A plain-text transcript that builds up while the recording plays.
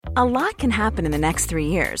A lot can happen in the next 3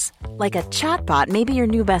 years. Like a chatbot may be your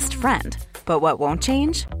new best friend. But what won't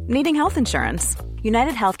change? Needing health insurance.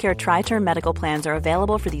 United Healthcare Tri-Term Medical Plans are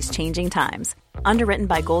available for these changing times. Underwritten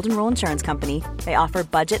by Golden Rule Insurance Company, they offer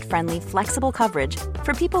budget-friendly, flexible coverage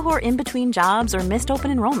for people who are in between jobs or missed open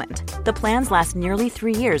enrollment. The plans last nearly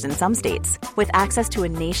 3 years in some states, with access to a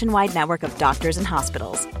nationwide network of doctors and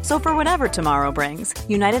hospitals. So for whatever tomorrow brings,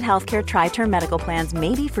 United Healthcare Tri-Term Medical Plans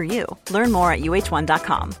may be for you. Learn more at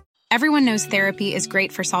uh1.com. Everyone knows therapy is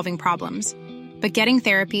great for solving problems. But getting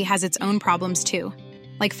therapy has its own problems too.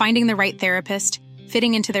 Like finding the right therapist,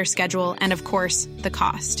 fitting into their schedule, and of course, the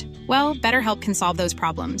cost. Well, BetterHelp can solve those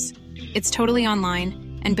problems. It's totally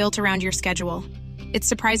online and built around your schedule. It's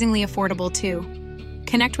surprisingly affordable too.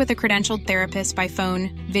 Connect with a credentialed therapist by phone,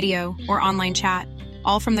 video, or online chat,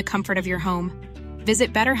 all from the comfort of your home.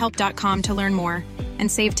 Visit BetterHelp.com to learn more and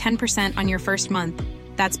save 10% on your first month.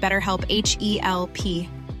 That's BetterHelp, H-E-L-P.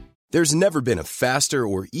 There's never been a faster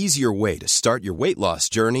or easier way to start your weight loss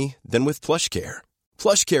journey than with PlushCare.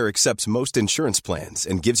 PlushCare accepts most insurance plans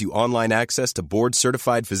and gives you online access to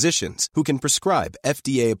board-certified physicians who can prescribe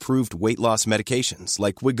FDA-approved weight loss medications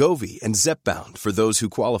like Wegovy and Zepbound for those who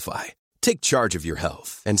qualify. Take charge of your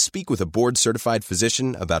health and speak with a board-certified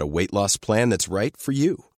physician about a weight loss plan that's right for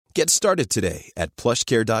you. Get started today at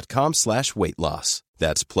plushcare.com/weight loss.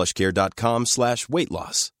 That's plushcare.com/weight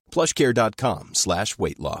loss.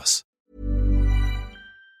 plushcare.com/weight loss.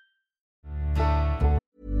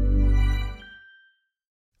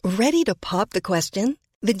 Ready to pop the question?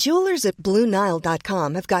 The jewelers at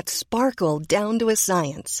BlueNile.com have got sparkle down to a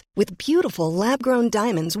science with beautiful lab-grown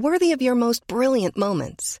diamonds worthy of your most brilliant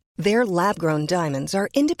moments. Their lab-grown diamonds are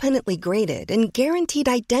independently graded and guaranteed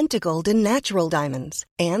identical to natural diamonds,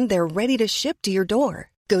 and they're ready to ship to your door.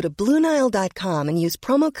 Go to BlueNile.com and use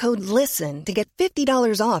promo code LISTEN to get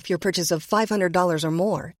 $50 off your purchase of $500 or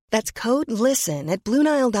more. That's code LISTEN at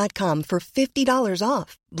BlueNile.com for $50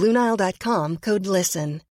 off. BlueNile.com, code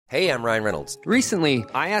LISTEN. Hey, I'm Ryan Reynolds. Recently,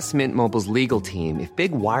 I asked Mint Mobile's legal team if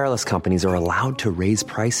big wireless companies are allowed to raise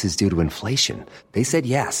prices due to inflation. They said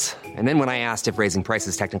yes. And then when I asked if raising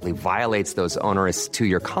prices technically violates those onerous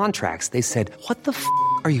two-year contracts, they said, "What the f***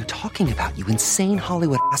 are you talking about, you insane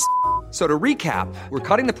Hollywood ass?" So to recap, we're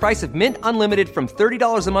cutting the price of Mint Unlimited from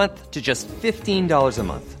 $30 a month to just $15 a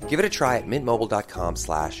month. Give it a try at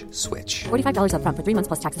mintmobile.com/switch. $45 up front for 3 months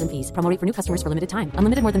plus taxes and fees. Promo rate for new customers for limited time.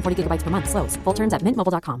 Unlimited more than 40 gigabytes per month. Slows full terms at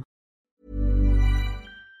mintmobile.com.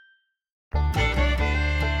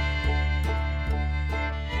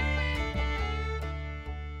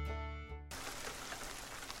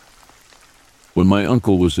 When my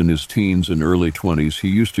uncle was in his teens and early 20s, he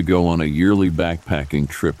used to go on a yearly backpacking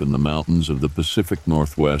trip in the mountains of the Pacific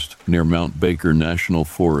Northwest near Mount Baker National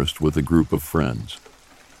Forest with a group of friends.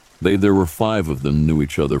 There were 5 of them, knew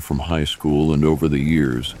each other from high school and over the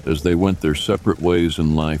years as they went their separate ways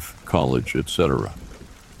in life, college, etc.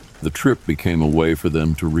 The trip became a way for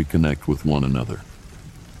them to reconnect with one another.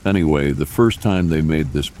 Anyway, the first time they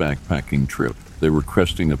made this backpacking trip, they were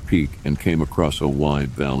cresting a peak and came across a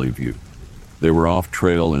wide valley view. They were off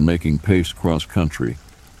trail and making pace cross-country,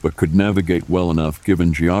 but could navigate well enough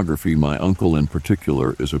given geography. My uncle in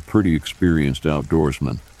particular is a pretty experienced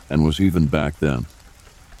outdoorsman and was even back then.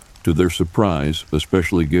 To their surprise,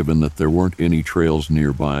 especially given that there weren't any trails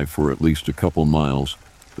nearby for at least a couple miles,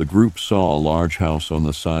 the group saw a large house on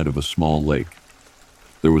the side of a small lake.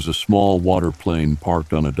 There was a small water plane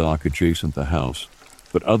parked on a dock adjacent the house,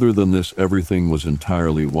 but other than this, everything was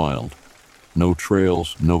entirely wild. No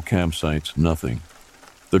trails, no campsites, nothing.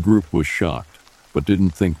 The group was shocked, but didn't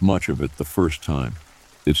think much of it the first time.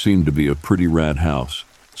 It seemed to be a pretty rad house,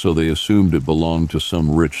 so they assumed it belonged to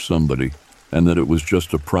some rich somebody, and that it was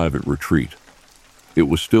just a private retreat. It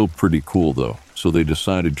was still pretty cool though, so they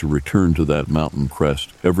decided to return to that mountain crest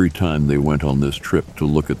every time they went on this trip to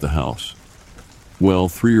look at the house. Well,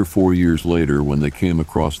 3 or 4 years later, when they came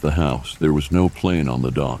across the house, there was no plane on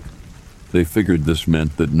the dock. They figured this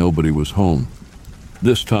meant that nobody was home.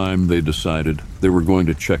 This time, they decided they were going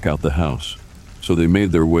to check out the house, so they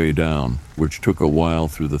made their way down, which took a while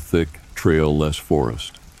through the thick, trail-less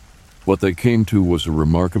forest. What they came to was a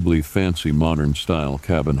remarkably fancy modern-style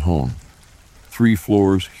cabin home. 3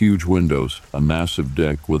 floors, huge windows, a massive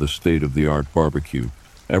deck with a state-of-the-art barbecue,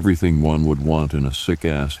 everything one would want in a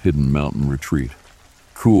sick-ass hidden mountain retreat.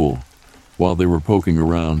 Cool. While they were poking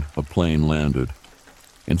around, a plane landed.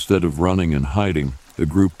 Instead of running and hiding, the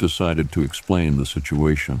group decided to explain the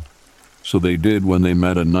situation. So they did when they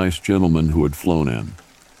met a nice gentleman who had flown in.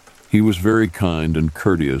 He was very kind and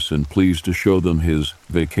courteous and pleased to show them his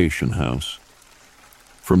vacation house.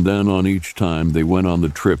 From then on, each time they went on the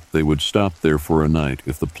trip, they would stop there for a night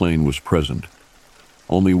if the plane was present.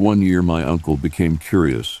 Only one year my uncle became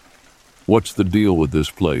curious. What's the deal with this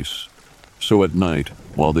place? So at night,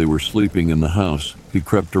 while they were sleeping in the house, he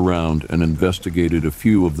crept around and investigated a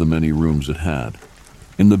few of the many rooms it had.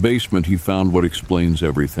 In the basement, he found what explains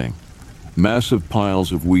everything. Massive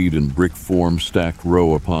piles of weed in brick form stacked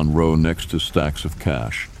row upon row next to stacks of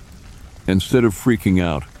cash. Instead of freaking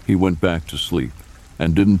out, he went back to sleep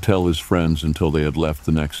and didn't tell his friends until they had left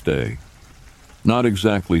the next day. Not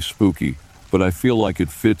exactly spooky, but I feel like it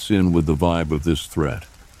fits in with the vibe of this threat.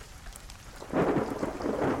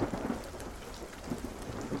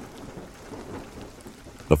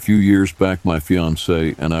 A few years back, my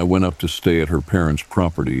fiancée and I went up to stay at her parents'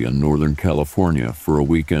 property in Northern California for a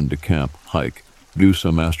weekend to camp, hike, do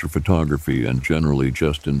some astrophotography, and generally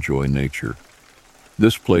just enjoy nature.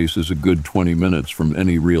 This place is a good 20 minutes from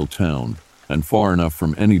any real town, and far enough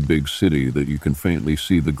from any big city that you can faintly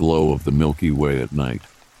see the glow of the Milky Way at night.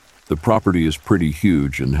 The property is pretty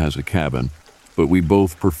huge and has a cabin, but we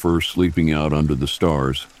both prefer sleeping out under the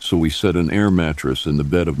stars, so we set an air mattress in the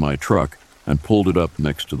bed of my truck and pulled it up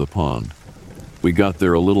next to the pond. We got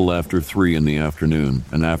there a little after 3 in the afternoon,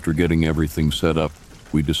 and after getting everything set up,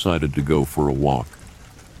 we decided to go for a walk.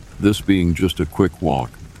 This being just a quick walk,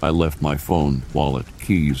 I left my phone, wallet,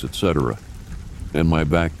 keys, etc. in my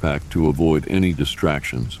backpack to avoid any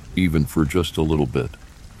distractions, even for just a little bit.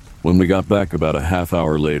 When we got back about a half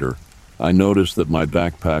hour later, I noticed that my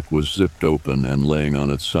backpack was zipped open and laying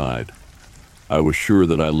on its side. I was sure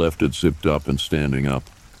that I left it zipped up and standing up.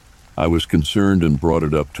 I was concerned and brought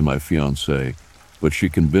it up to my fiancée, but she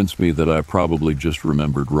convinced me that I probably just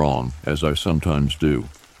remembered wrong, as I sometimes do.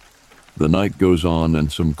 The night goes on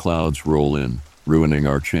and some clouds roll in, ruining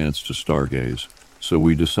our chance to stargaze, so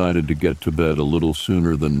we decided to get to bed a little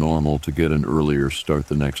sooner than normal to get an earlier start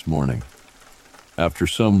the next morning. After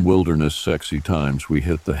some wilderness sexy times, we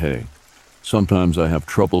hit the hay. Sometimes I have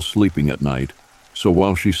trouble sleeping at night, so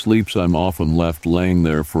while she sleeps, I'm often left laying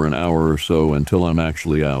there for an hour or so until I'm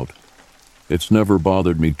actually out. It's never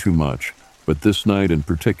bothered me too much, but this night in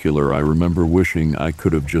particular, I remember wishing I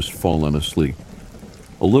could have just fallen asleep.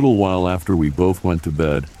 A little while after we both went to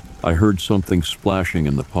bed, I heard something splashing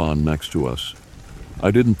in the pond next to us.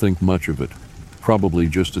 I didn't think much of it. Probably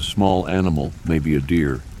just a small animal, maybe a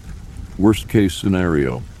deer. Worst case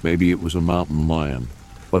scenario, maybe it was a mountain lion,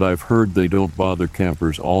 but I've heard they don't bother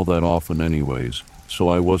campers all that often anyways, so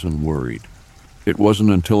I wasn't worried. It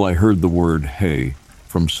wasn't until I heard the word "hey"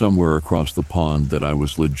 from somewhere across the pond that I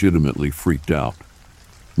was legitimately freaked out.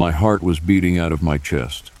 My heart was beating out of my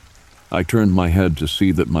chest. I turned my head to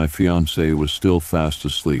see that my fiancée was still fast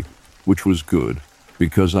asleep, which was good,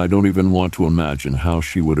 because I don't even want to imagine how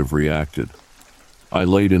she would have reacted. I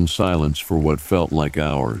laid in silence for what felt like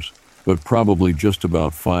hours, but probably just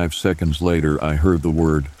about 5 seconds later I heard the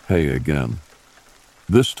word "hey" again.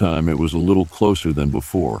 This time it was a little closer than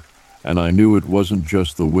before, and I knew it wasn't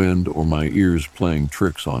just the wind or my ears playing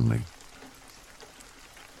tricks on me.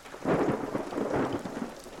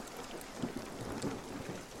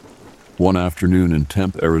 One afternoon in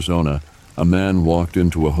Tempe, Arizona, a man walked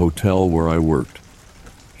into a hotel where I worked.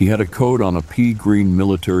 He had a coat on, a pea green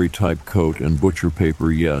military-type coat, and butcher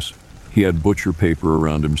paper. Yes, he had butcher paper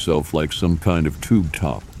around himself like some kind of tube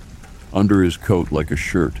top, under his coat like a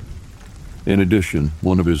shirt. In addition,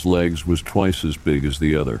 one of his legs was twice as big as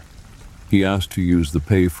the other. He asked to use the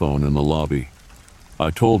payphone in the lobby.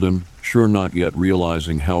 I told him, sure, not yet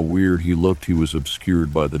realizing how weird he looked. He was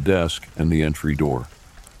obscured by the desk and the entry door.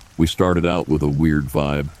 We started out with a weird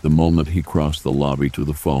vibe the moment he crossed the lobby to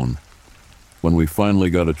the phone. When we finally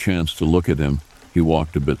got a chance to look at him, he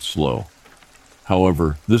walked a bit slow.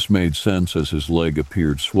 However, this made sense as his leg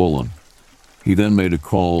appeared swollen. He then made a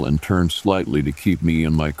call and turned slightly to keep me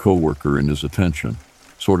and my coworker in his attention,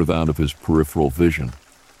 sort of out of his peripheral vision.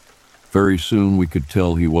 Very soon we could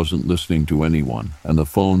tell he wasn't listening to anyone, and the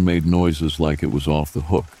phone made noises like it was off the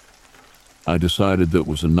hook. I decided that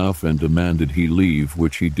was enough and demanded he leave,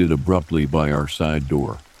 which he did abruptly by our side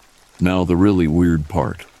door. Now the really weird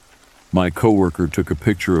part. My coworker took a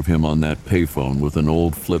picture of him on that payphone with an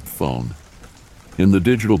old flip phone. In the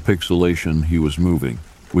digital pixelation, he was moving,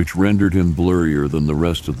 which rendered him blurrier than the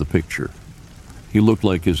rest of the picture. He looked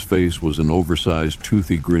like his face was an oversized,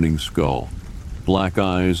 toothy, grinning skull, black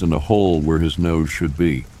eyes, and a hole where his nose should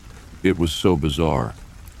be. It was so bizarre.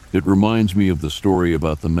 It reminds me of the story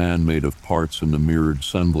about the man made of parts and the mirrored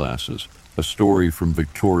sunglasses, a story from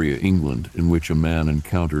Victoria, England, in which a man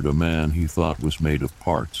encountered a man he thought was made of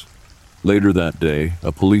parts. Later that day,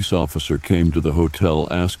 a police officer came to the hotel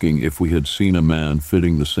asking if we had seen a man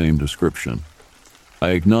fitting the same description.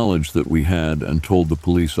 I acknowledged that we had and told the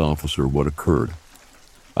police officer what occurred.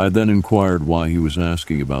 I then inquired why he was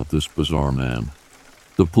asking about this bizarre man.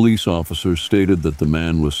 The police officer stated that the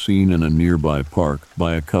man was seen in a nearby park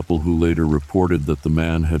by a couple who later reported that the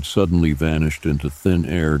man had suddenly vanished into thin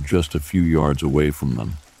air just a few yards away from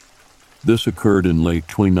them. This occurred in late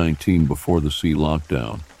 2019 before the sea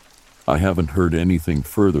lockdown. I haven't heard anything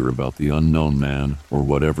further about the unknown man or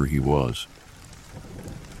whatever he was.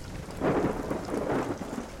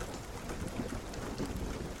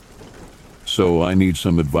 So I need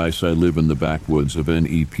some advice. I live in the backwoods of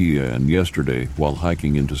Nepia, and yesterday, while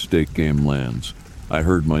hiking into state game lands, I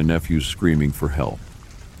heard my nephews screaming for help.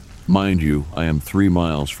 Mind you, I am 3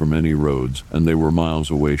 miles from any roads, and they were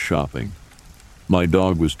miles away shopping. My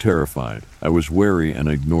dog was terrified. I was wary and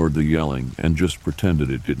ignored the yelling and just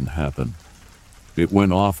pretended it didn't happen. It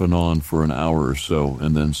went off and on for an hour or so,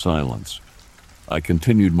 and then silence. I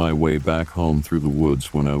continued my way back home through the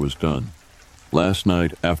woods when I was done. Last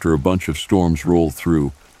night, after a bunch of storms rolled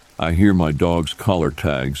through, I hear my dog's collar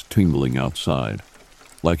tags tingling outside.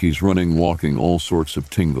 Like he's running, walking, all sorts of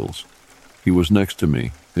tingles. He was next to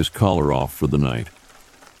me, his collar off for the night.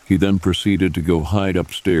 He then proceeded to go hide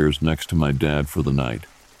upstairs next to my dad for the night.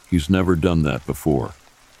 He's never done that before.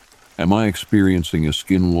 Am I experiencing a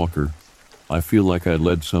skinwalker? I feel like I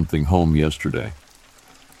led something home yesterday.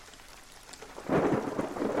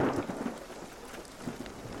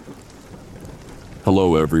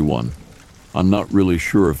 Hello everyone. I'm not really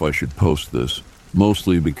sure if I should post this,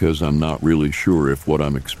 mostly because I'm not really sure if what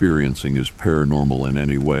I'm experiencing is paranormal in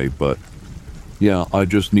any way, but yeah, I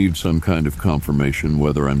just need some kind of confirmation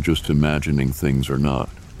whether I'm just imagining things or not.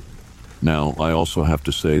 Now, I also have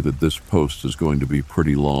to say that this post is going to be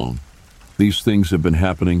pretty long. These things have been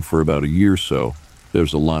happening for about a year, so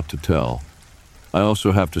there's a lot to tell. I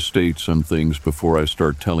also have to state some things before I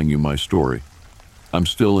start telling you my story. I'm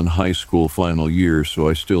still in high school final year, so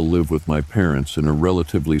I still live with my parents in a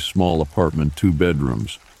relatively small apartment, 2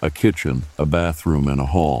 bedrooms, a kitchen, a bathroom, and a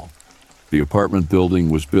hall. The apartment building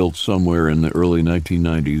was built somewhere in the early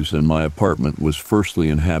 1990s, and my apartment was firstly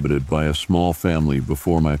inhabited by a small family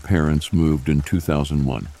before my parents moved in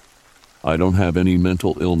 2001. I don't have any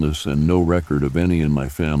mental illness and no record of any in my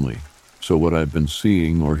family, so what I've been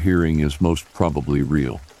seeing or hearing is most probably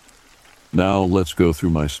real. Now let's go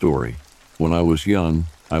through my story. When I was young,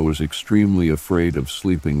 I was extremely afraid of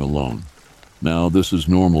sleeping alone. Now, this is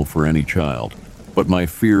normal for any child, but my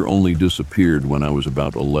fear only disappeared when I was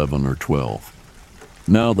about 11 or 12.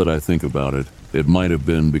 Now that I think about it, it might have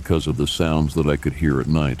been because of the sounds that I could hear at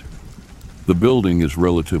night. The building is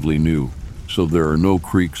relatively new, so there are no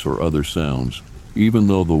creaks or other sounds, even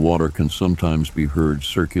though the water can sometimes be heard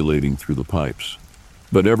circulating through the pipes.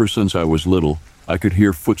 But ever since I was little, I could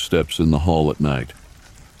hear footsteps in the hall at night.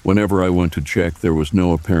 Whenever I went to check, there was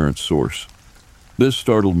no apparent source. This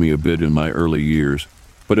startled me a bit in my early years,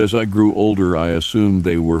 but as I grew older, I assumed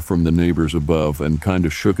they were from the neighbors above and kind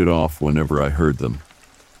of shook it off whenever I heard them.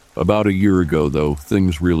 About a year ago, though,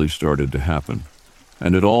 things really started to happen,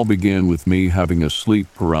 and it all began with me having a sleep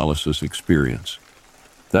paralysis experience.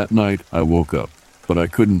 That night, I woke up, but I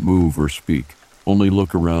couldn't move or speak, only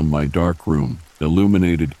look around my dark room,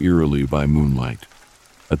 illuminated eerily by moonlight.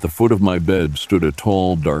 At the foot of my bed stood a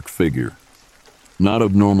tall, dark figure. Not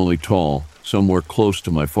abnormally tall, somewhere close to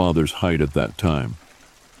my father's height at that time.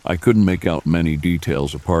 I couldn't make out many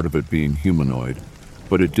details apart of it being humanoid,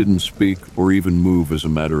 but it didn't speak or even move as a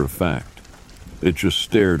matter of fact. It just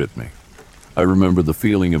stared at me. I remember the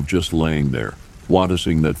feeling of just laying there,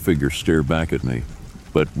 watching that figure stare back at me,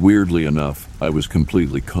 but weirdly enough, I was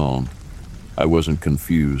completely calm. I wasn't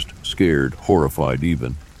confused, scared, horrified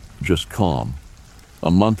even, just calm. A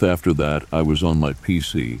month after that, I was on my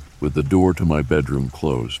PC, with the door to my bedroom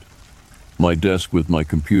closed. My desk with my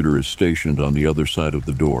computer is stationed on the other side of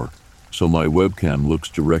the door, so my webcam looks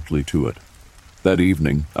directly to it. That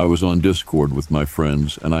evening, I was on Discord with my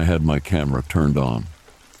friends, and I had my camera turned on.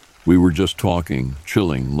 We were just talking,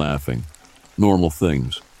 chilling, laughing. Normal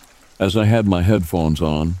things. As I had my headphones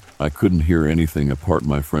on, I couldn't hear anything apart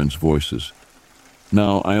my friends' voices.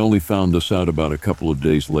 Now, I only found this out about a couple of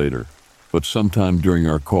days later. But sometime during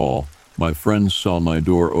our call, my friends saw my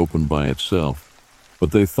door open by itself,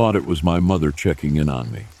 but they thought it was my mother checking in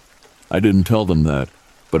on me. I didn't tell them that,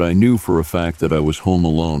 but I knew for a fact that I was home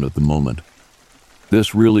alone at the moment.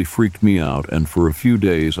 This really freaked me out, and for a few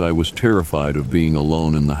days I was terrified of being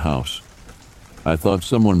alone in the house. I thought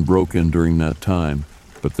someone broke in during that time,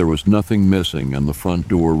 but there was nothing missing and the front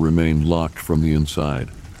door remained locked from the inside.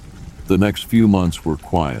 The next few months were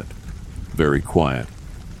quiet, very quiet.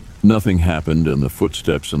 Nothing happened and the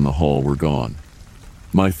footsteps in the hall were gone.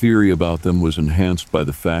 My theory about them was enhanced by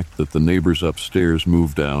the fact that the neighbors upstairs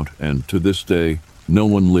moved out, and to this day, no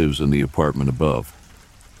one lives in the apartment above.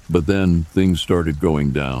 But then, things started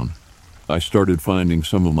going down. I started finding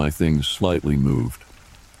some of my things slightly moved.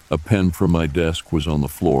 A pen from my desk was on the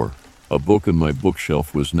floor. A book in my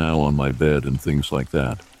bookshelf was now on my bed and things like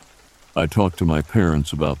that. I talked to my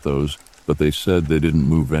parents about those, but they said they didn't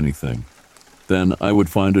move anything. Then I would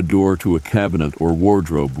find a door to a cabinet or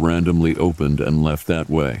wardrobe randomly opened and left that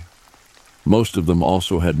way. Most of them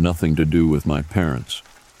also had nothing to do with my parents.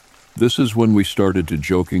 This is when we started to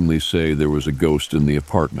jokingly say there was a ghost in the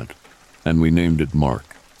apartment, and we named it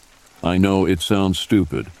Mark. I know it sounds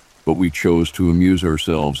stupid, but we chose to amuse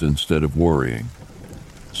ourselves instead of worrying.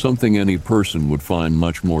 Something any person would find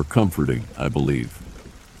much more comforting, I believe.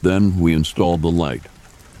 Then we installed the light.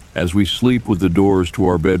 As we sleep with the doors to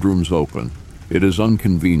our bedrooms open, it is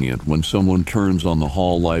inconvenient when someone turns on the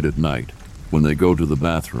hall light at night when they go to the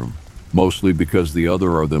bathroom, mostly because the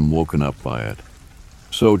other are them woken up by it.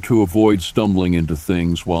 So to avoid stumbling into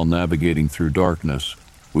things while navigating through darkness,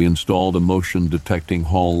 we installed a motion-detecting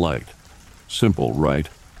hall light. Simple, right?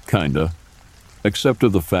 Kinda. Except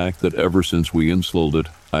of the fact that ever since we installed it,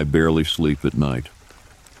 I barely sleep at night.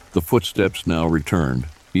 The footsteps now returned,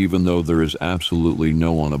 even though there is absolutely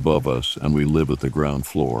no one above us and we live at the ground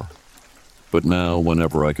floor. But now,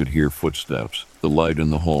 whenever I could hear footsteps, the light in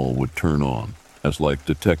the hall would turn on, as like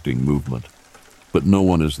detecting movement. But no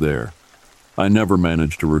one is there. I never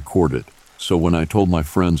managed to record it, so when I told my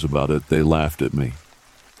friends about it, they laughed at me.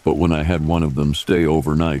 But when I had one of them stay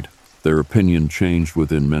overnight, their opinion changed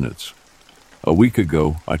within minutes. A week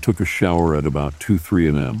ago, I took a shower at about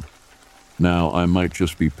 2-3 a.m. Now, I might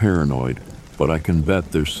just be paranoid, but I can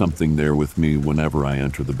bet there's something there with me whenever I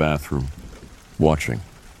enter the bathroom, watching.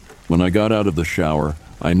 When I got out of the shower,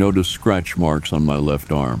 I noticed scratch marks on my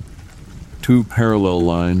left arm. 2 parallel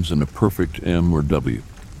lines and a perfect M or W.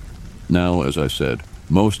 Now, as I said,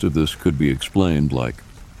 most of this could be explained like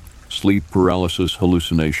sleep paralysis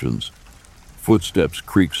hallucinations, footsteps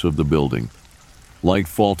creaks of the building, like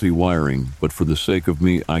faulty wiring, but for the sake of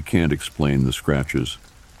me, I can't explain the scratches.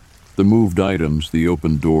 The moved items, the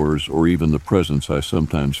open doors, or even the presence I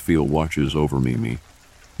sometimes feel watches over me.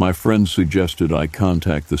 My friend suggested I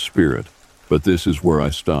contact the spirit, but this is where I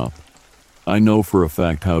stop. I know for a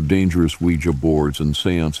fact how dangerous Ouija boards and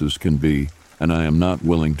seances can be, and I am not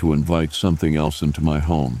willing to invite something else into my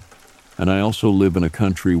home. And I also live in a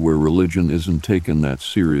country where religion isn't taken that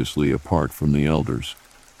seriously apart from the elders.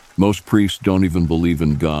 Most priests don't even believe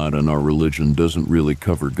in God, and our religion doesn't really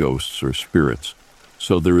cover ghosts or spirits.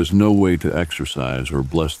 So there is no way to exorcise or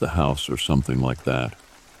bless the house or something like that.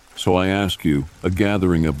 So I ask you, a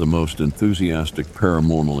gathering of the most enthusiastic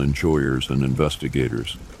paranormal enjoyers and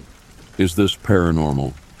investigators, is this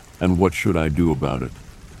paranormal, and what should I do about it?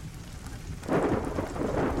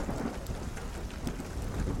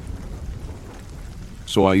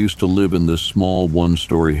 So I used to live in this small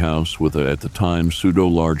one-story house with a, at the time,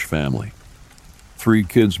 pseudo-large family. 3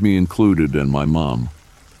 kids, me included, and my mom.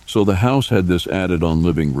 So the house had this added-on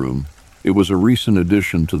living room. It was a recent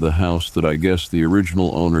addition to the house that I guess the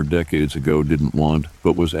original owner decades ago didn't want,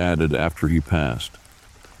 but was added after he passed.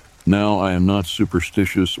 Now, I am not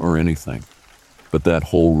superstitious or anything, but that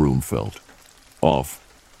whole room felt off,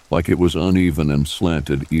 like it was uneven and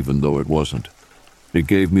slanted even though it wasn't. It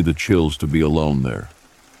gave me the chills to be alone there.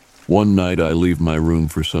 One night I leave my room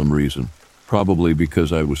for some reason, probably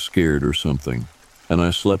because I was scared or something, and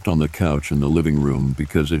I slept on the couch in the living room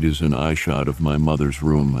because it is an eyeshot of my mother's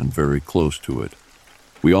room and very close to it.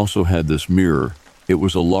 We also had this mirror. It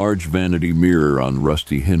was a large vanity mirror on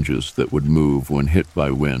rusty hinges that would move when hit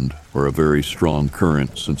by wind or a very strong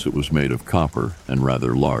current since it was made of copper and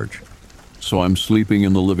rather large. So I'm sleeping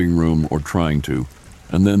in the living room or trying to,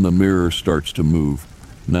 and then the mirror starts to move.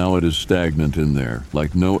 Now it is stagnant in there,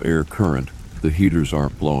 like no air current. The heaters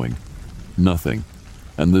aren't blowing. Nothing.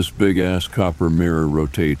 And this big-ass copper mirror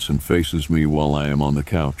rotates and faces me while I am on the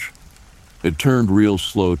couch. It turned real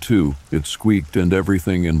slow too. It squeaked and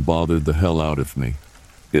everything and bothered the hell out of me.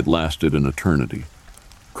 It lasted an eternity.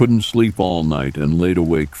 Couldn't sleep all night and laid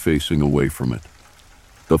awake facing away from it.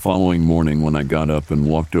 The following morning when I got up and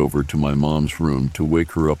walked over to my mom's room to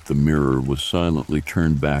wake her up, the mirror was silently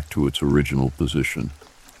turned back to its original position.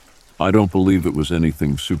 I don't believe it was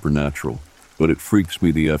anything supernatural, but it freaks me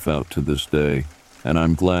the F out to this day, and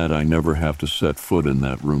I'm glad I never have to set foot in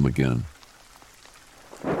that room again.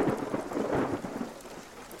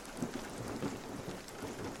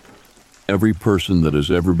 Every person that has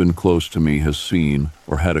ever been close to me has seen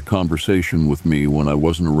or had a conversation with me when I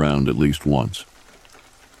wasn't around at least once.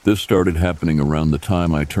 This started happening around the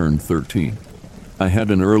time I turned 13. I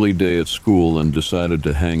had an early day at school and decided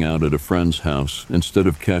to hang out at a friend's house instead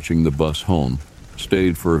of catching the bus home,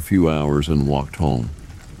 stayed for a few hours and walked home.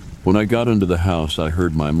 When I got into the house, I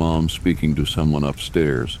heard my mom speaking to someone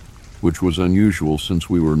upstairs, which was unusual since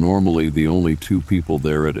we were normally the only two people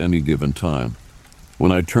there at any given time.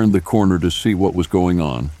 When I turned the corner to see what was going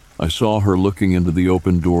on, I saw her looking into the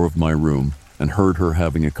open door of my room and heard her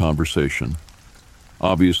having a conversation.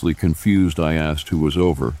 Obviously confused, I asked who was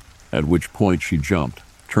over, at which point she jumped,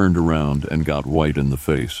 turned around, and got white in the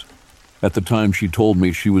face. At the time, she told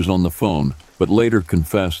me she was on the phone, but later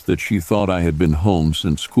confessed that she thought I had been home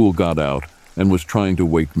since school got out and was trying to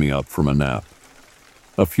wake me up from a nap.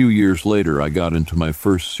 A few years later, I got into my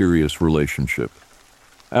first serious relationship.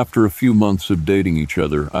 After a few months of dating each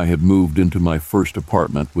other, I had moved into my first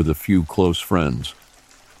apartment with a few close friends.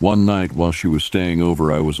 One night while she was staying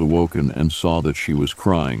over, I was awoken and saw that she was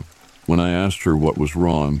crying. When I asked her what was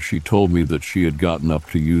wrong, she told me that she had gotten up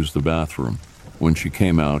to use the bathroom. When she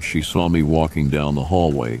came out, she saw me walking down the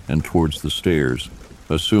hallway and towards the stairs.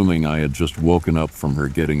 Assuming I had just woken up from her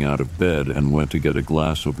getting out of bed and went to get a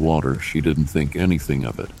glass of water, she didn't think anything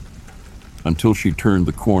of it. Until she turned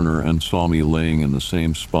the corner and saw me laying in the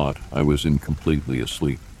same spot I was in, completely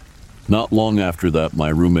asleep. Not long after that, my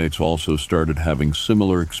roommates also started having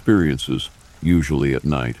similar experiences, usually at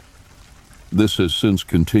night. This has since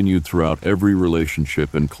continued throughout every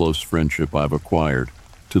relationship and close friendship I've acquired,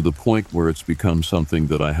 to the point where it's become something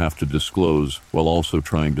that I have to disclose while also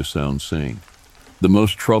trying to sound sane. The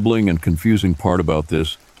most troubling and confusing part about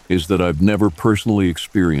this is that I've never personally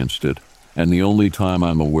experienced it, and the only time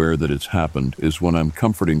I'm aware that it's happened is when I'm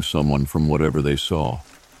comforting someone from whatever they saw.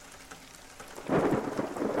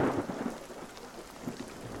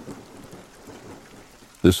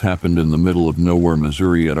 This happened in the middle of nowhere,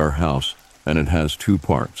 Missouri, at our house, and it has two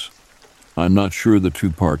parts. I'm not sure the two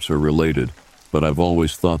parts are related, but I've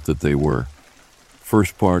always thought that they were.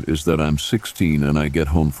 First part is that I'm 16 and I get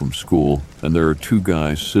home from school, and there are two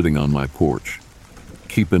guys sitting on my porch.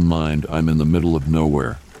 Keep in mind, I'm in the middle of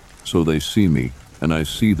nowhere, so they see me, and I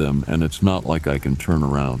see them, and it's not like I can turn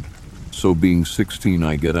around. So being 16,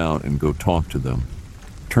 I get out and go talk to them.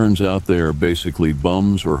 Turns out they are basically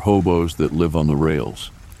bums or hobos that live on the rails.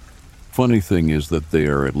 Funny thing is that they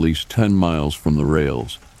are at least 10 miles from the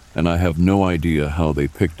rails, and I have no idea how they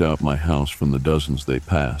picked out my house from the dozens they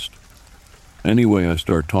passed. Anyway, I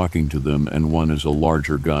start talking to them, and one is a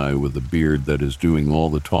larger guy with a beard that is doing all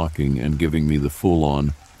the talking and giving me the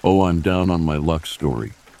full-on, "Oh, I'm down on my luck"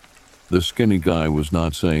 story. The skinny guy was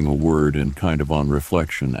not saying a word and kind of on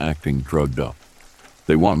reflection acting drugged up.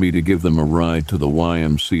 They want me to give them a ride to the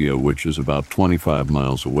YMCA, which is about 25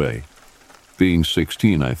 miles away. Being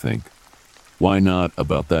 16, I think. Why not?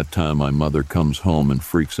 About that time, my mother comes home and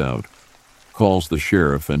freaks out. Calls the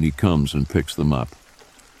sheriff, and he comes and picks them up.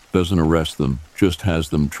 Doesn't arrest them, just has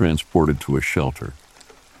them transported to a shelter.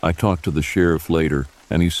 I talked to the sheriff later,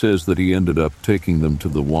 and he says that he ended up taking them to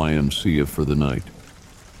the YMCA for the night.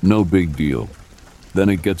 No big deal. Then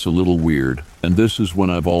it gets a little weird, and this is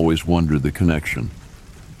when I've always wondered the connection.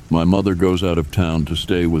 My mother goes out of town to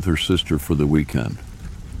stay with her sister for the weekend.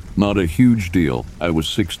 Not a huge deal. I was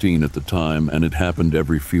 16 at the time, and it happened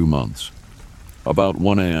every few months. About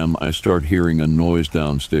 1 a.m., I start hearing a noise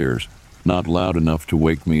downstairs, not loud enough to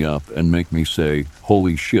wake me up and make me say,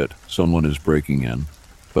 "Holy shit, someone is breaking in,"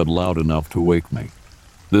 but loud enough to wake me.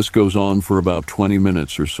 This goes on for about 20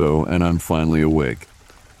 minutes or so, and I'm finally awake.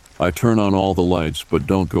 I turn on all the lights but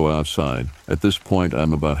don't go outside. At this point,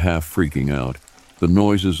 I'm about half freaking out. The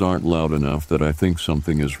noises aren't loud enough that I think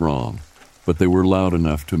something is wrong, but they were loud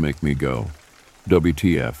enough to make me go.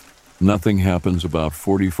 WTF. Nothing happens. About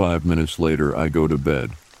 45 minutes later, I go to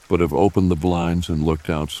bed, but have opened the blinds and looked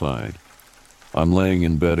outside. I'm laying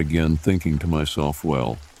in bed again thinking to myself,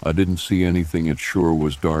 well, I didn't see anything, it sure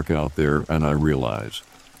was dark out there, and I realize,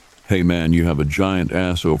 hey man, you have a giant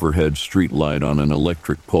ass overhead street light on an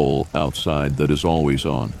electric pole outside that is always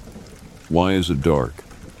on. Why is it dark?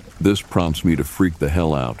 This prompts me to freak the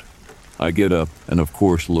hell out. I get up and of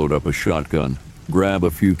course load up a shotgun, grab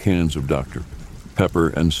a few cans of Dr. Pepper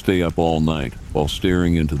and stay up all night while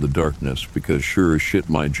staring into the darkness because sure as shit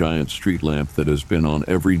my giant street lamp that has been on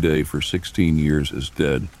every day for 16 years is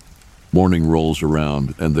dead. Morning rolls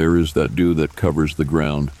around and there is that dew that covers the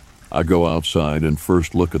ground. I go outside and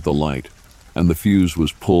first look at the light, and the fuse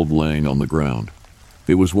was pulled laying on the ground.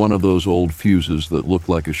 It was one of those old fuses that looked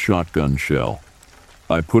like a shotgun shell.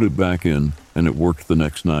 I put it back in, and it worked the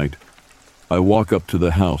next night. I walk up to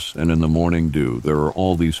the house, and in the morning dew, there are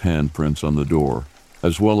all these handprints on the door,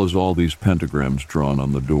 as well as all these pentagrams drawn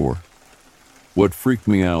on the door. What freaked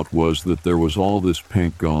me out was that there was all this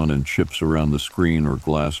paint gone and chips around the screen or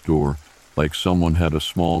glass door, like someone had a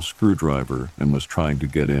small screwdriver and was trying to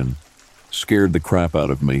get in. Scared the crap out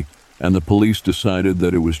of me, and the police decided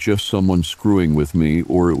that it was just someone screwing with me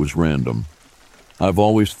or it was random. I've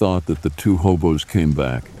always thought that the two hobos came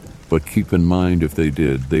back, but keep in mind if they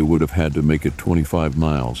did, they would have had to make it 25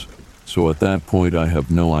 miles. So at that point, I have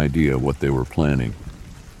no idea what they were planning.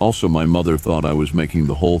 Also, my mother thought I was making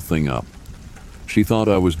the whole thing up. She thought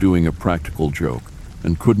I was doing a practical joke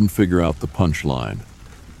and couldn't figure out the punchline.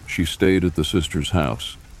 She stayed at the sister's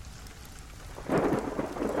house.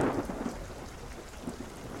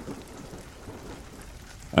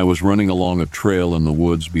 I was running along a trail in the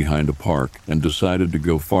woods behind a park and decided to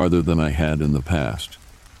go farther than I had in the past.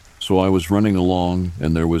 So I was running along,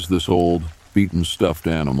 and there was this old, beaten stuffed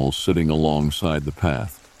animal sitting alongside the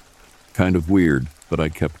path. Kind of weird, but I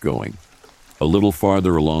kept going. A little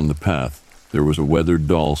farther along the path, there was a weathered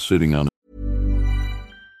doll sitting on.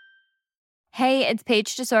 Hey, it's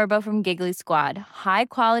Paige DeSorbo from Giggly Squad. High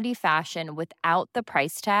quality fashion without the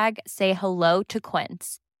price tag. Say hello to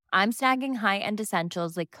Quince. I'm snagging high-end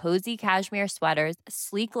essentials like cozy cashmere sweaters,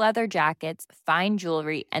 sleek leather jackets, fine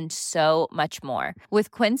jewelry, and so much more.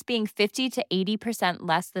 With Quince being 50 to 80%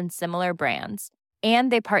 less than similar brands.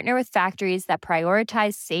 And they partner with factories that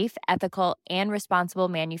prioritize safe, ethical, and responsible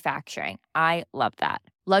manufacturing. I love that.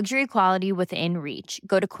 Luxury quality within reach.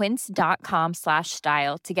 Go to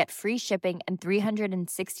quince.com/style to get free shipping and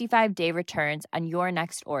 365-day returns on your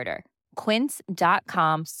next order.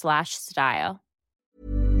 Quince.com/style.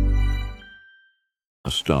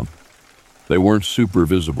 A stump. They weren't super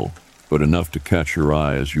visible, but enough to catch your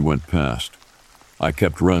eye as you went past. I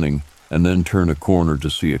kept running, and then turned a corner to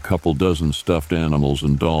see a couple dozen stuffed animals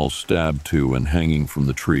and dolls stabbed to and hanging from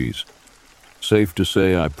the trees. Safe to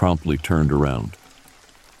say, I promptly turned around.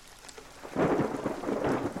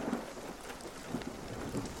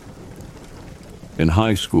 In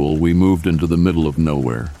high school, we moved into the middle of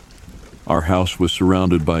nowhere. Our house was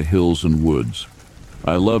surrounded by hills and woods.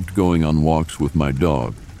 I loved going on walks with my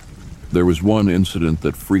dog. There was one incident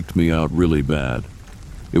that freaked me out really bad.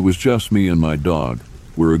 It was just me and my dog.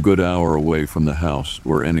 We're a good hour away from the house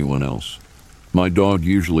or anyone else. My dog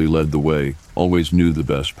usually led the way, always knew the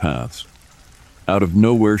best paths. Out of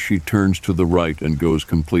nowhere, she turns to the right and goes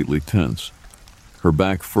completely tense. Her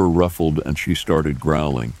back fur ruffled and she started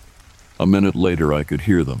growling. A minute later, I could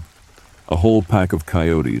hear them. A whole pack of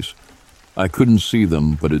coyotes. I couldn't see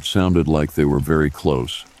them, but it sounded like they were very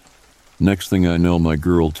close. Next thing I know, my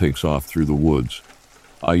girl takes off through the woods.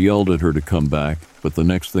 I yelled at her to come back, but the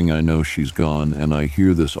next thing I know, she's gone, and I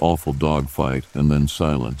hear this awful dog fight and then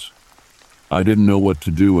silence. I didn't know what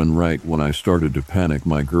to do, and right when I started to panic,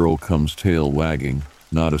 my girl comes tail wagging,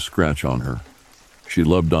 not a scratch on her. She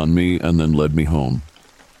loved on me and then led me home.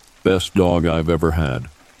 Best dog I've ever had.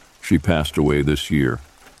 She passed away this year.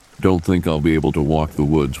 Don't think I'll be able to walk the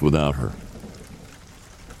woods without her.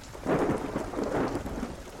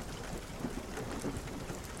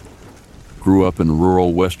 Grew up in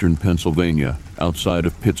rural western Pennsylvania, outside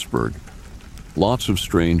of Pittsburgh. Lots of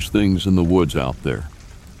strange things in the woods out there,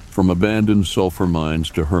 from abandoned sulfur mines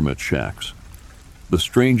to hermit shacks. The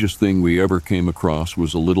strangest thing we ever came across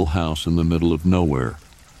was a little house in the middle of nowhere.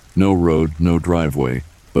 No road, no driveway,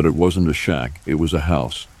 but it wasn't a shack, it was a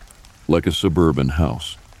house, like a suburban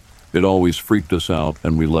house. It always freaked us out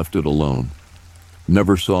and we left it alone.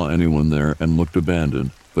 Never saw anyone there and looked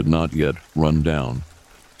abandoned, but not yet run down.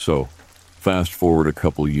 So, fast forward a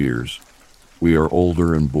couple years. We are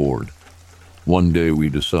older and bored. One day we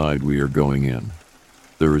decide we are going in.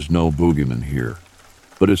 There is no boogeyman here,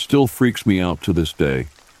 but it still freaks me out to this day.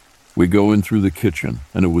 We go in through the kitchen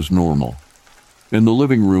and it was normal. In the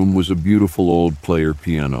living room was a beautiful old player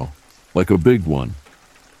piano, like a big one.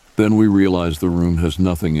 Then we realize the room has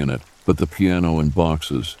nothing in it but the piano and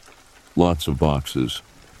boxes. Lots of boxes.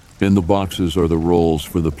 In the boxes are the rolls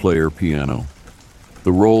for the player piano.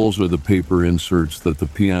 The rolls are the paper inserts that the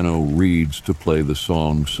piano reads to play the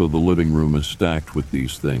song, so the living room is stacked with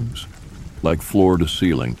these things, like floor to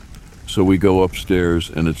ceiling. So we go upstairs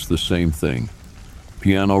and it's the same thing.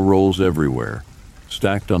 Piano rolls everywhere,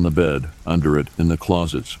 stacked on the bed, under it, in the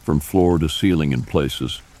closets, from floor to ceiling in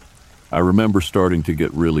places. I remember starting to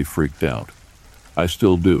get really freaked out. I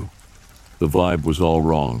still do. The vibe was all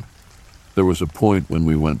wrong. There was a point when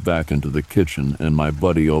we went back into the kitchen and my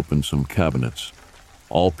buddy opened some cabinets.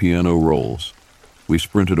 All piano rolls. We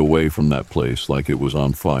sprinted away from that place like it was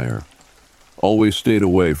on fire. Always stayed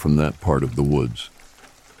away from that part of the woods.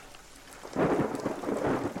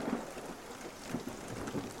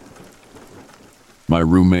 My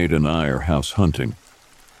roommate and I are house hunting.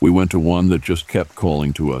 We went to one that just kept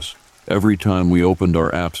calling to us. Every time we opened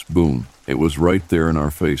our apps, boom, it was right there in our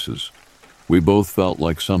faces. We both felt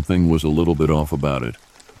like something was a little bit off about it,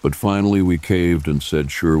 but finally we caved and said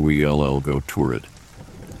sure, we'll go tour it.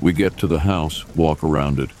 We get to the house, walk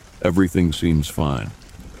around it. Everything seems fine.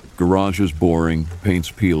 Garage is boring, paint's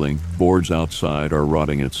peeling, boards outside are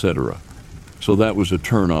rotting, etc. So that was a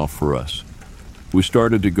turn-off for us. We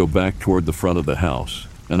started to go back toward the front of the house,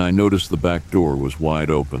 and I noticed the back door was wide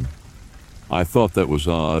open. I thought that was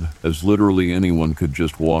odd, as literally anyone could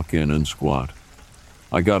just walk in and squat.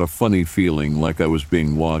 I got a funny feeling like I was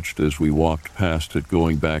being watched as we walked past it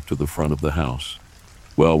going back to the front of the house.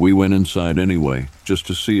 Well, we went inside anyway, just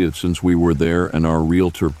to see it since we were there and our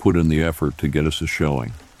realtor put in the effort to get us a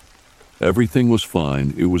showing. Everything was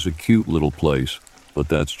fine. It was a cute little place, but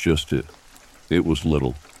that's just it. It was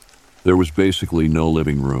little. There was basically no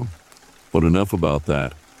living room. But enough about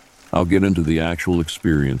that. I'll get into the actual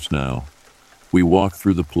experience now. We walk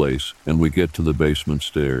through the place and we get to the basement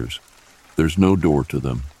stairs. There's no door to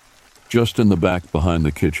them. Just in the back behind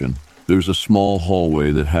the kitchen, there's a small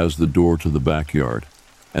hallway that has the door to the backyard,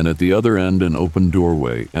 and at the other end an open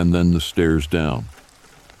doorway and then the stairs down.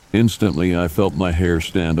 Instantly, I felt my hair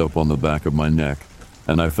stand up on the back of my neck,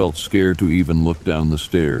 and I felt scared to even look down the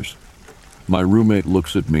stairs. My roommate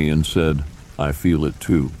looks at me and said, "I feel it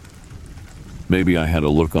too." Maybe I had a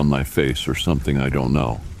look on my face or something, I don't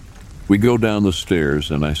know. We go down the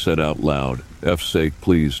stairs and I said out loud, "F's sake,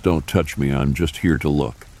 please don't touch me, I'm just here to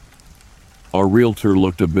look." Our realtor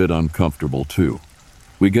looked a bit uncomfortable too.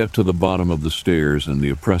 We get to the bottom of the stairs and the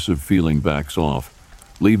oppressive feeling backs off,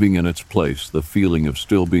 leaving in its place the feeling of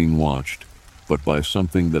still being watched, but by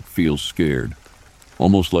something that feels scared,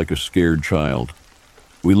 almost like a scared child.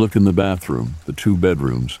 We look in the bathroom, the 2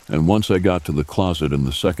 bedrooms, and once I got to the closet in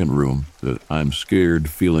the second room, the "I'm scared"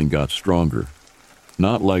 feeling got stronger.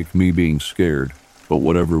 Not like me being scared, but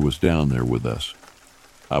whatever was down there with us.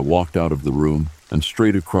 I walked out of the room and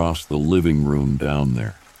straight across the living room down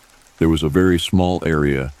there. There was a very small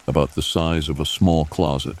area, about the size of a small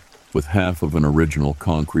closet, with half of an original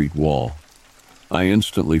concrete wall. I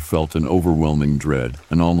instantly felt an overwhelming dread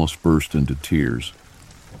and almost burst into tears.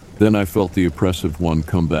 Then I felt the oppressive one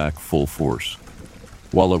come back full force.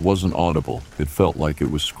 While it wasn't audible, it felt like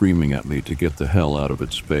it was screaming at me to get the hell out of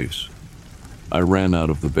its space. I ran out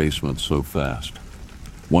of the basement so fast.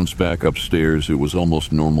 Once back upstairs, it was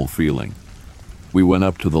almost normal feeling. We went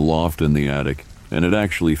up to the loft in the attic, and it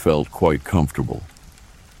actually felt quite comfortable.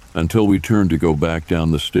 Until we turned to go back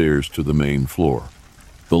down the stairs to the main floor.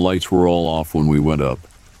 The lights were all off when we went up,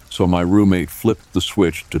 so my roommate flipped the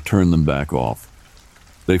switch to turn them back off.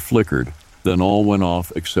 They flickered, then all went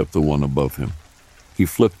off except the one above him. He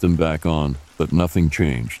flipped them back on, but nothing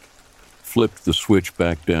changed. Flipped the switch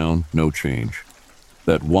back down, no change.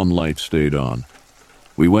 That one light stayed on.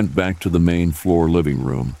 We went back to the main floor living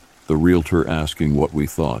room, the realtor asking what we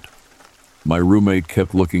thought. My roommate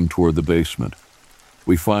kept looking toward the basement.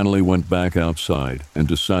 We finally went back outside and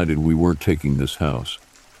decided we weren't taking this house.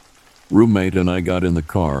 Roommate and I got in the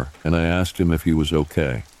car and I asked him if he was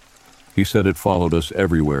okay. He said it followed us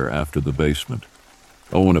everywhere after the basement.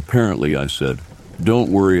 Oh, and apparently I said,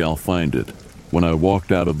 "Don't worry, I'll find it," when I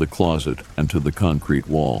walked out of the closet and to the concrete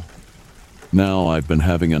wall. Now I've been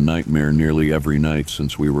having a nightmare nearly every night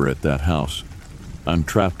since we were at that house. I'm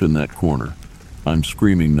trapped in that corner. I'm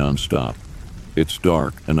screaming nonstop. It's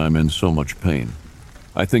dark and I'm in so much pain.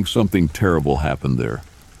 I think something terrible happened there,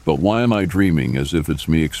 but why am I dreaming as if it's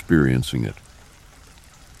me experiencing it?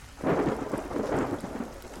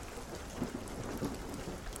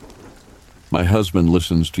 My husband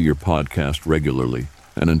listens to your podcast regularly,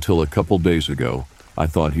 and until a couple days ago, I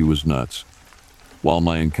thought he was nuts. While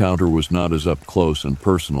my encounter was not as up close and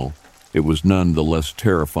personal, it was none the less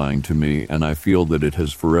terrifying to me, and I feel that it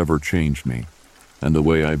has forever changed me and the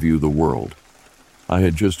way I view the world. I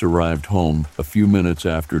had just arrived home a few minutes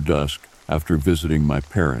after dusk after visiting my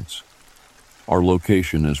parents. Our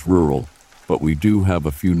location is rural, but we do have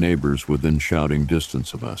a few neighbors within shouting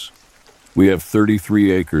distance of us. We have 33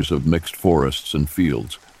 acres of mixed forests and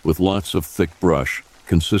fields, with lots of thick brush,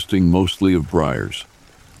 consisting mostly of briars.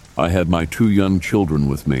 I had my 2 young children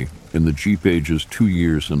with me, in the Jeep ages 2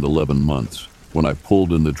 years and 11 months, when I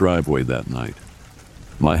pulled in the driveway that night.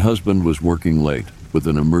 My husband was working late, with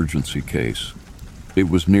an emergency case. It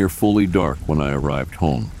was near fully dark when I arrived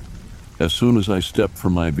home. As soon as I stepped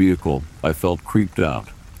from my vehicle, I felt creeped out.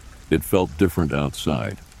 It felt different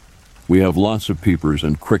outside. We have lots of peepers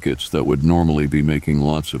and crickets that would normally be making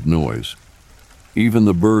lots of noise. Even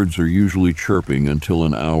the birds are usually chirping until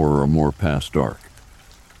an hour or more past dark.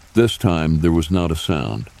 This time, there was not a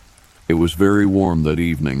sound. It was very warm that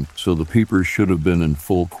evening, so the peepers should have been in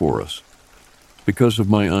full chorus. Because of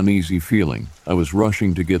my uneasy feeling, I was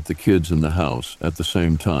rushing to get the kids in the house at the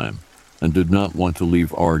same time, and did not want to leave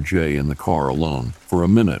RJ in the car alone for a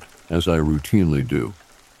minute, as I routinely do.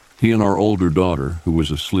 He and our older daughter, who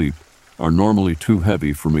was asleep, are normally too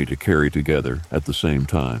heavy for me to carry together at the same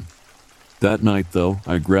time. That night, though,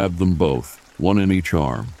 I grabbed them both, one in each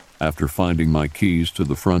arm, after finding my keys to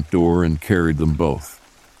the front door and carried them both.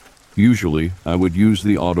 Usually, I would use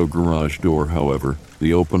the auto garage door, however,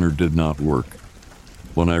 the opener did not work.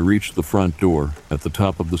 When I reached the front door, at the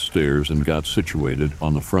top of the stairs and got situated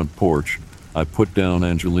on the front porch, I put down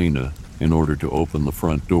Angelina in order to open the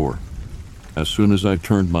front door. As soon as I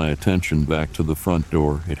turned my attention back to the front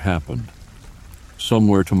door, it happened.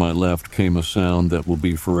 Somewhere to my left came a sound that will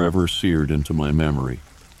be forever seared into my memory.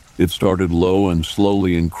 It started low and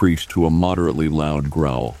slowly increased to a moderately loud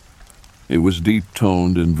growl. It was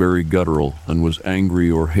deep-toned and very guttural and was angry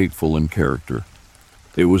or hateful in character.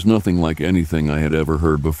 It was nothing like anything I had ever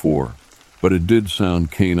heard before, but it did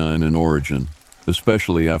sound canine in origin,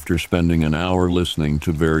 especially after spending an hour listening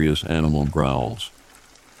to various animal growls.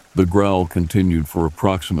 The growl continued for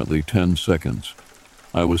approximately 10 seconds.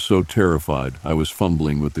 I was so terrified I was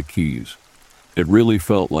fumbling with the keys. It really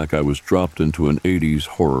felt like I was dropped into an 80s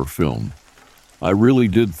horror film. I really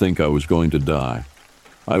did think I was going to die.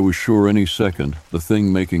 I was sure any second the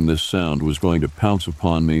thing making this sound was going to pounce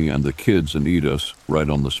upon me and the kids and eat us right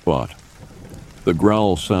on the spot. The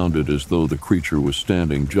growl sounded as though the creature was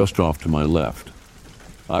standing just off to my left.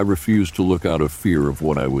 I refused to look out of fear of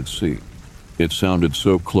what I would see. It sounded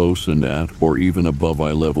so close and at or even above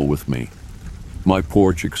eye level with me. My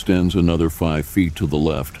porch extends another 5 feet to the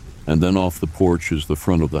left, and then off the porch is the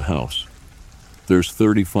front of the house. There's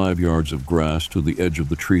 35 yards of grass to the edge of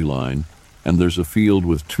the tree line, and there's a field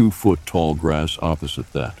with 2-foot-tall grass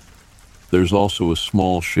opposite that. There's also a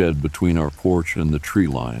small shed between our porch and the tree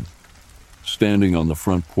line. Standing on the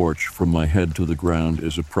front porch from my head to the ground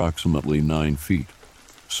is approximately 9 feet,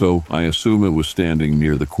 so I assume it was standing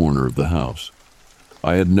near the corner of the house.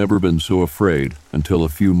 I had never been so afraid until a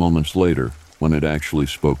few moments later when it actually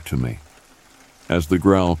spoke to me. As the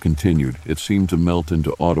growl continued, it seemed to melt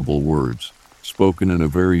into audible words, spoken in a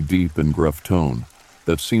very deep and gruff tone,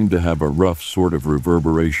 that seemed to have a rough sort of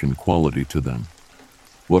reverberation quality to them.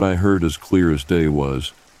 What I heard as clear as day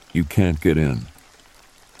was, "You can't get in."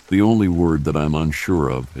 The only word that I'm unsure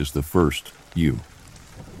of is the first, "you."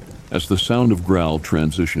 As the sound of growl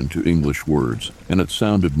transitioned to English words, and it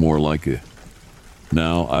sounded more like it.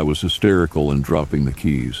 Now I was hysterical and dropping the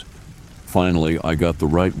keys. Finally, I got the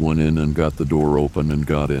right one in and got the door open and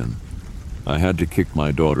got in. I had to kick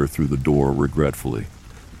my daughter through the door regretfully.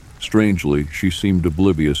 Strangely, she seemed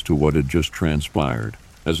oblivious to what had just transpired,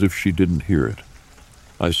 as if she didn't hear it.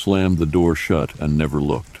 I slammed the door shut and never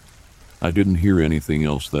looked. I didn't hear anything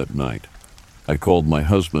else that night. I called my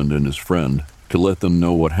husband and his friend to let them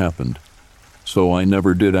know what happened, so I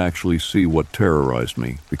never did actually see what terrorized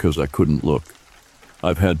me because I couldn't look.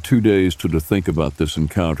 I've had 2 days to think about this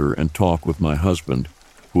encounter and talk with my husband,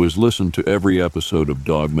 who has listened to every episode of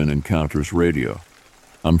Dogman Encounters Radio.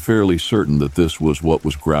 I'm fairly certain that this was what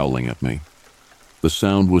was growling at me. The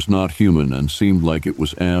sound was not human and seemed like it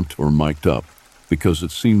was amped or mic'd up, because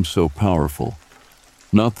it seemed so powerful.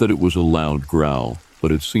 Not that it was a loud growl,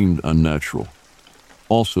 but it seemed unnatural.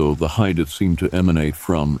 Also, the height it seemed to emanate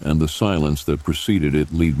from and the silence that preceded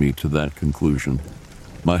it lead me to that conclusion.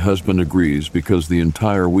 My husband agrees because the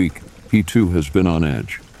entire week he too has been on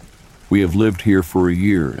edge. We have lived here for a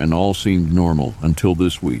year and all seemed normal until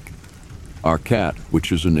this week. Our cat,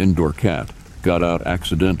 which is an indoor cat, got out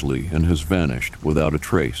accidentally and has vanished without a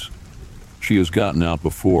trace. She has gotten out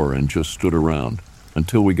before and just stood around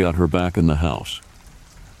until we got her back in the house.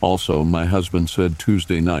 Also, my husband said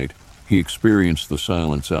Tuesday night he experienced the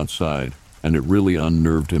silence outside and it really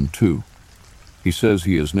unnerved him too. He says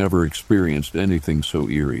he has never experienced anything so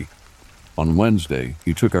eerie. On Wednesday,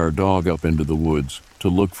 he took our dog up into the woods to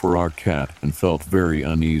look for our cat and felt very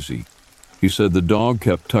uneasy. He said the dog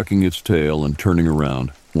kept tucking its tail and turning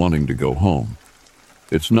around, wanting to go home.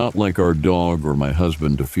 It's not like our dog or my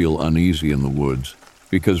husband to feel uneasy in the woods,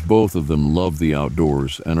 because both of them love the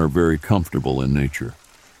outdoors and are very comfortable in nature.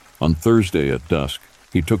 On Thursday at dusk,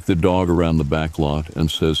 he took the dog around the back lot and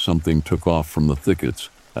says something took off from the thickets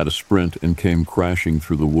at a sprint and came crashing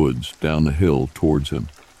through the woods down the hill towards him.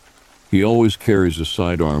 He always carries a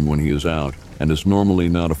sidearm when he is out and is normally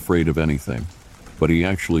not afraid of anything, but he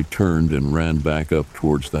actually turned and ran back up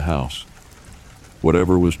towards the house.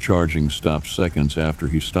 Whatever was charging stopped seconds after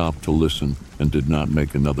he stopped to listen and did not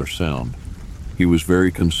make another sound. He was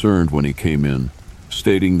very concerned when he came in,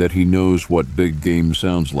 stating that he knows what big game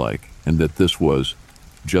sounds like and that this was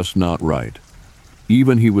just not right.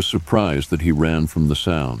 Even he was surprised that he ran from the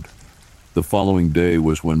sound. The following day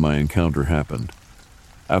was when my encounter happened.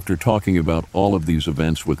 After talking about all of these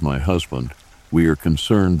events with my husband, we are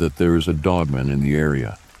concerned that there is a dogman in the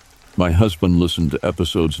area. My husband listened to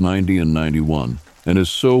episodes 90 and 91 and is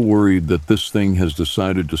so worried that this thing has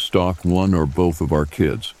decided to stalk one or both of our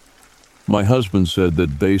kids. My husband said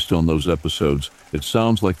that based on those episodes, it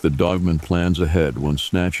sounds like the dogman plans ahead when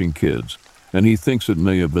snatching kids, and he thinks it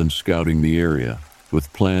may have been scouting the area,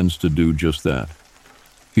 with plans to do just that.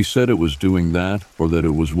 He said it was doing that or that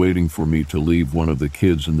it was waiting for me to leave one of the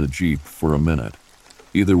kids in the Jeep for a minute.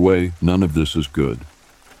 Either way, none of this is good.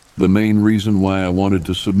 The main reason why I wanted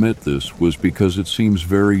to submit this was because it seems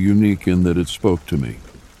very unique in that it spoke to me.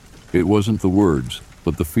 It wasn't the words,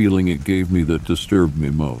 but the feeling it gave me that disturbed me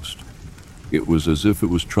most. It was as if it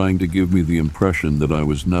was trying to give me the impression that I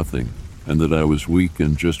was nothing and that I was weak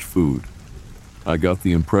and just food. I got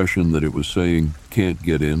the impression that it was saying, "Can't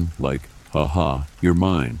get in," like, "Haha, you're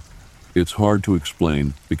mine." It's hard to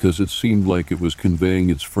explain because it seemed like it was conveying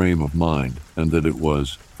its frame of mind and that it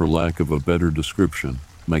was, for lack of a better description,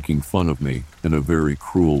 making fun of me in a very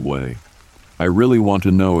cruel way. I really want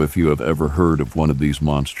to know if you have ever heard of one of these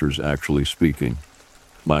monsters actually speaking.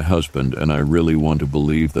 My husband and I really want to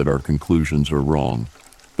believe that our conclusions are wrong,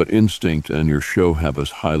 but instinct and your show have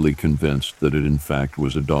us highly convinced that it in fact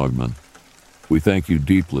was a dogman. We thank you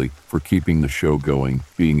deeply for keeping the show going,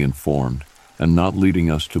 being informed, and not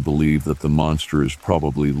leading us to believe that the monster is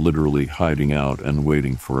probably literally hiding out and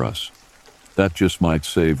waiting for us. That just might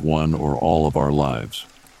save one or all of our lives.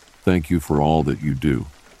 Thank you for all that you do.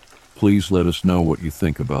 Please let us know what you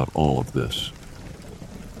think about all of this.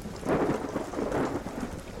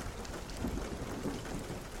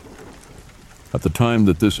 At the time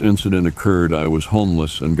that this incident occurred, I was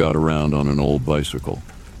homeless and got around on an old bicycle.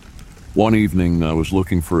 One evening, I was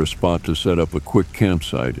looking for a spot to set up a quick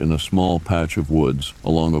campsite in a small patch of woods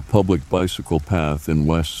along a public bicycle path in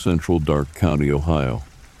west central Darke County, Ohio.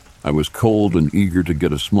 I was cold and eager to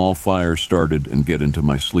get a small fire started and get into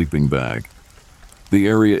my sleeping bag. The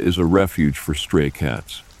area is a refuge for stray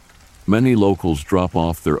cats. Many locals drop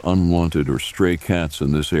off their unwanted or stray cats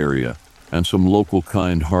in this area, and some local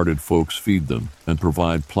kind-hearted folks feed them and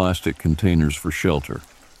provide plastic containers for shelter.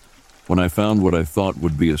 When I found what I thought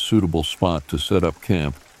would be a suitable spot to set up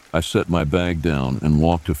camp, I set my bag down and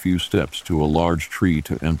walked a few steps to a large tree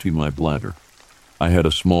to empty my bladder. I had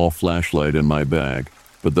a small flashlight in my bag,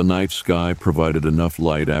 but the night sky provided enough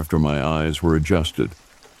light after my eyes were adjusted.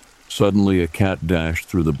 Suddenly a cat dashed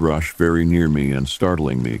through the brush very near me and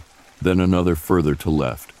startling me, then another further to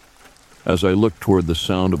left. As I looked toward the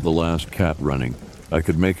sound of the last cat running, I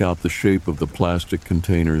could make out the shape of the plastic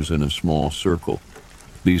containers in a small circle.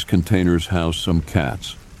 These containers housed some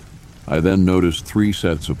cats. I then noticed 3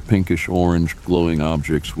 sets of pinkish-orange glowing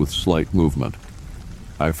objects with slight movement.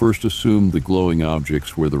 I first assumed the glowing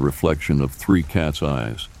objects were the reflection of 3 cats'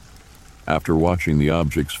 eyes. After watching the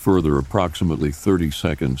objects further approximately 30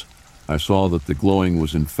 seconds, I saw that the glowing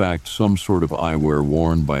was in fact some sort of eyewear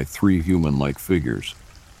worn by 3 human-like figures.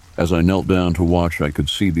 As I knelt down to watch, I could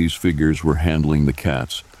see these figures were handling the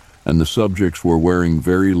cats, and the subjects were wearing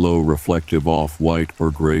very low reflective off-white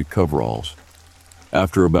or gray coveralls.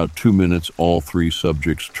 After about 2 minutes, all 3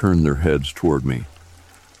 subjects turned their heads toward me.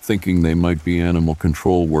 Thinking they might be animal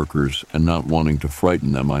control workers and not wanting to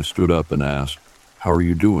frighten them, I stood up and asked, "How are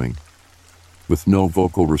you doing?" With no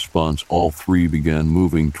vocal response, all 3 began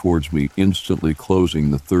moving towards me, instantly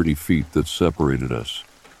closing the 30 feet that separated us.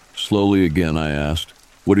 Slowly again I asked,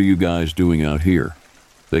 "What are you guys doing out here?"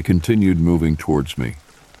 They continued moving towards me.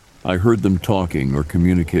 I heard them talking or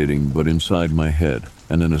communicating, but inside my head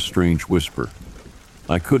and in a strange whisper.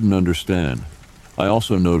 I couldn't understand. I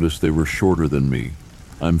also noticed they were shorter than me.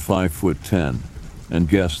 I'm 5'10", and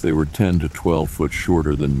guessed they were 10 to 12 foot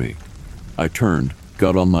shorter than me. I turned,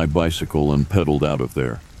 got on my bicycle, and pedaled out of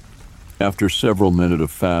there. After several minutes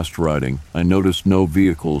of fast riding, I noticed no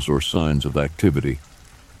vehicles or signs of activity.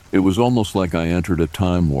 It was almost like I entered a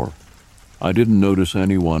time warp. I didn't notice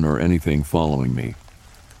anyone or anything following me.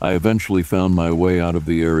 I eventually found my way out of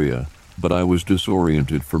the area, but I was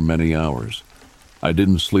disoriented for many hours. I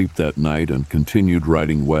didn't sleep that night and continued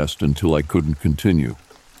riding west until I couldn't continue.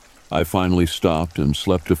 I finally stopped and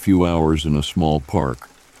slept a few hours in a small park.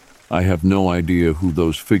 I have no idea who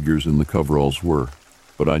those figures in the coveralls were,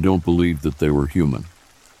 but I don't believe that they were human.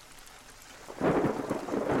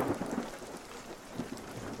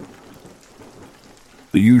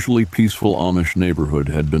 The usually peaceful Amish neighborhood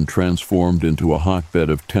had been transformed into a hotbed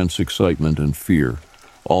of tense excitement and fear,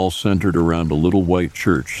 all centered around a little white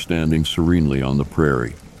church standing serenely on the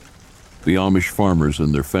prairie. The Amish farmers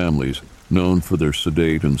and their families, known for their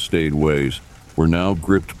sedate and staid ways, were now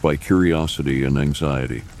gripped by curiosity and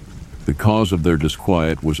anxiety. The cause of their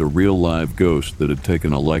disquiet was a real live ghost that had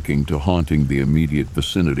taken a liking to haunting the immediate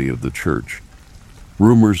vicinity of the church.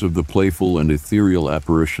 Rumors of the playful and ethereal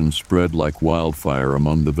apparition spread like wildfire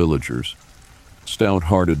among the villagers.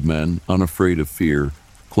 Stout-hearted men, unafraid of fear,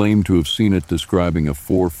 claimed to have seen it, describing a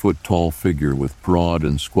 4-foot-tall figure with broad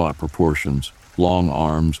and squat proportions, long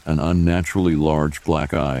arms, and unnaturally large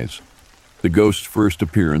black eyes. The ghost's first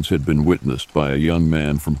appearance had been witnessed by a young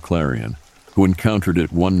man from Clarion, who encountered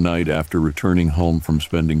it one night after returning home from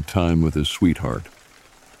spending time with his sweetheart.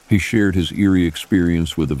 He shared his eerie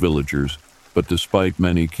experience with the villagers, but despite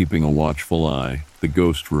many keeping a watchful eye, the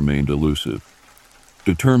ghost remained elusive.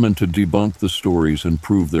 Determined to debunk the stories and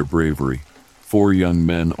prove their bravery, 4 young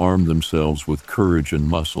men armed themselves with courage and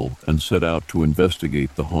muscle and set out to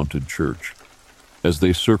investigate the haunted church. As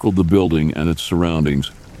they circled the building and its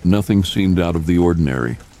surroundings, nothing seemed out of the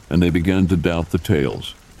ordinary, and they began to doubt the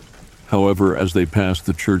tales. However, as they passed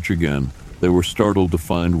the church again, they were startled to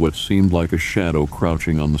find what seemed like a shadow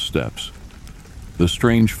crouching on the steps. The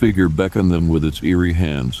strange figure beckoned them with its eerie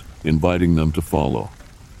hands, inviting them to follow.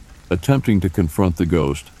 Attempting to confront the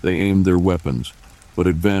ghost, they aimed their weapons, but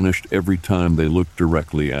it vanished every time they looked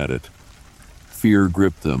directly at it. Fear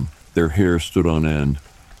gripped them, their hair stood on end,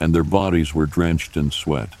 and their bodies were drenched in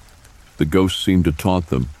sweat. The ghost seemed to taunt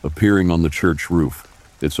them, appearing on the church roof,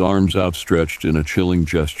 its arms outstretched in a chilling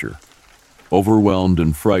gesture. Overwhelmed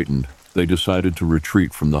and frightened, they decided to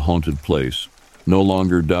retreat from the haunted place, no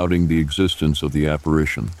longer doubting the existence of the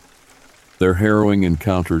apparition. Their harrowing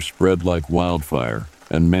encounter spread like wildfire,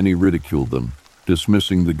 and many ridiculed them,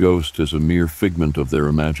 dismissing the ghost as a mere figment of their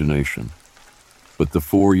imagination. But the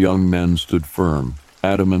 4 young men stood firm,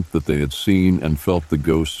 adamant that they had seen and felt the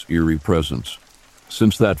ghost's eerie presence.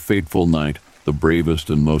 Since that fateful night, the bravest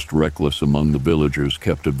and most reckless among the villagers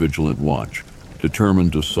kept a vigilant watch,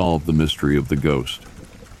 determined to solve the mystery of the ghost.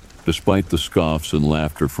 Despite the scoffs and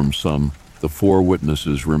laughter from some, the 4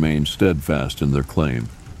 witnesses remained steadfast in their claim,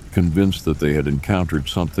 convinced that they had encountered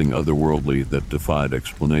something otherworldly that defied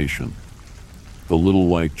explanation. The little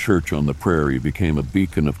white church on the prairie became a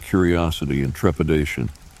beacon of curiosity and trepidation,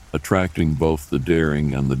 attracting both the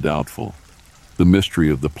daring and the doubtful. The mystery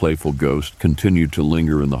of the playful ghost continued to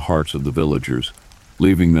linger in the hearts of the villagers,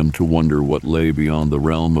 leaving them to wonder what lay beyond the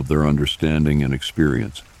realm of their understanding and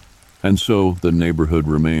experience. And so the neighborhood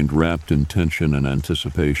remained wrapped in tension and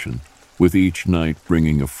anticipation, with each night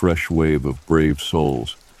bringing a fresh wave of brave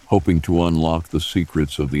souls, hoping to unlock the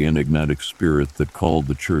secrets of the enigmatic spirit that called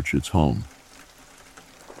the church its home.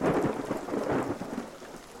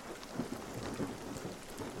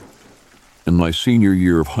 In my senior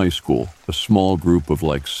year of high school, a small group of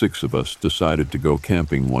like 6 of us decided to go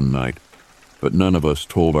camping one night, but none of us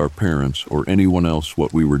told our parents or anyone else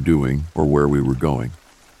what we were doing or where we were going.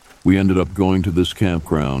 We ended up going to this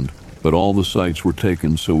campground, but all the sites were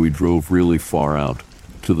taken, so we drove really far out,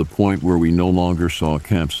 to the point where we no longer saw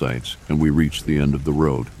campsites, and we reached the end of the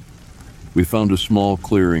road. We found a small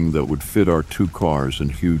clearing that would fit our 2 cars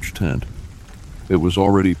and huge tent. It was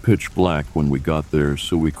already pitch black when we got there,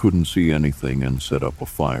 so we couldn't see anything and set up a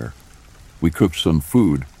fire. We cooked some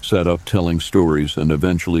food, sat up telling stories, and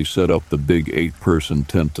eventually set up the big 8-person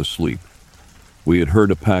tent to sleep. We had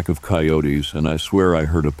heard a pack of coyotes, and I swear I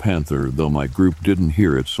heard a panther, though my group didn't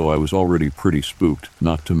hear it, so I was already pretty spooked,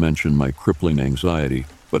 not to mention my crippling anxiety,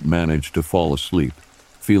 but managed to fall asleep,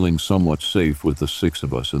 feeling somewhat safe with the 6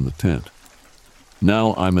 of us in the tent.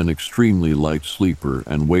 Now I'm an extremely light sleeper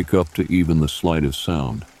and wake up to even the slightest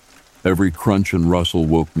sound. Every crunch and rustle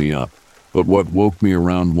woke me up, but what woke me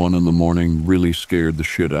around 1 in the morning really scared the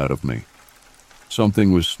shit out of me.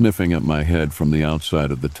 Something was sniffing at my head from the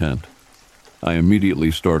outside of the tent. I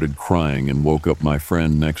immediately started crying and woke up my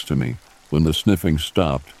friend next to me when the sniffing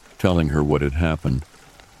stopped, telling her what had happened.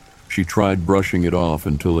 She tried brushing it off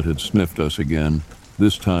until it had sniffed us again,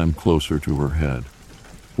 this time closer to her head.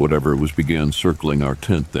 Whatever it was began circling our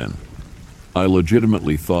tent then. I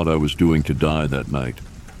legitimately thought I was doomed to die that night.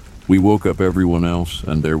 We woke up everyone else,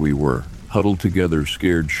 and there we were, huddled together,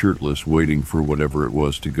 scared shirtless, waiting for whatever it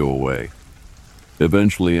was to go away.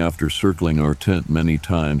 Eventually, after circling our tent many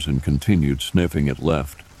times and continued sniffing, it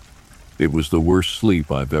left. It was the worst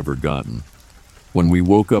sleep I've ever gotten. When we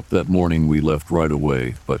woke up that morning, we left right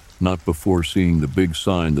away, but not before seeing the big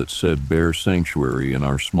sign that said Bear Sanctuary in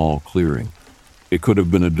our small clearing. It could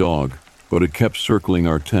have been a dog, but it kept circling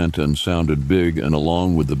our tent and sounded big, and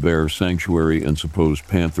along with the Bear Sanctuary and supposed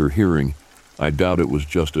panther hearing, I doubt it was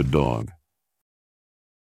just a dog.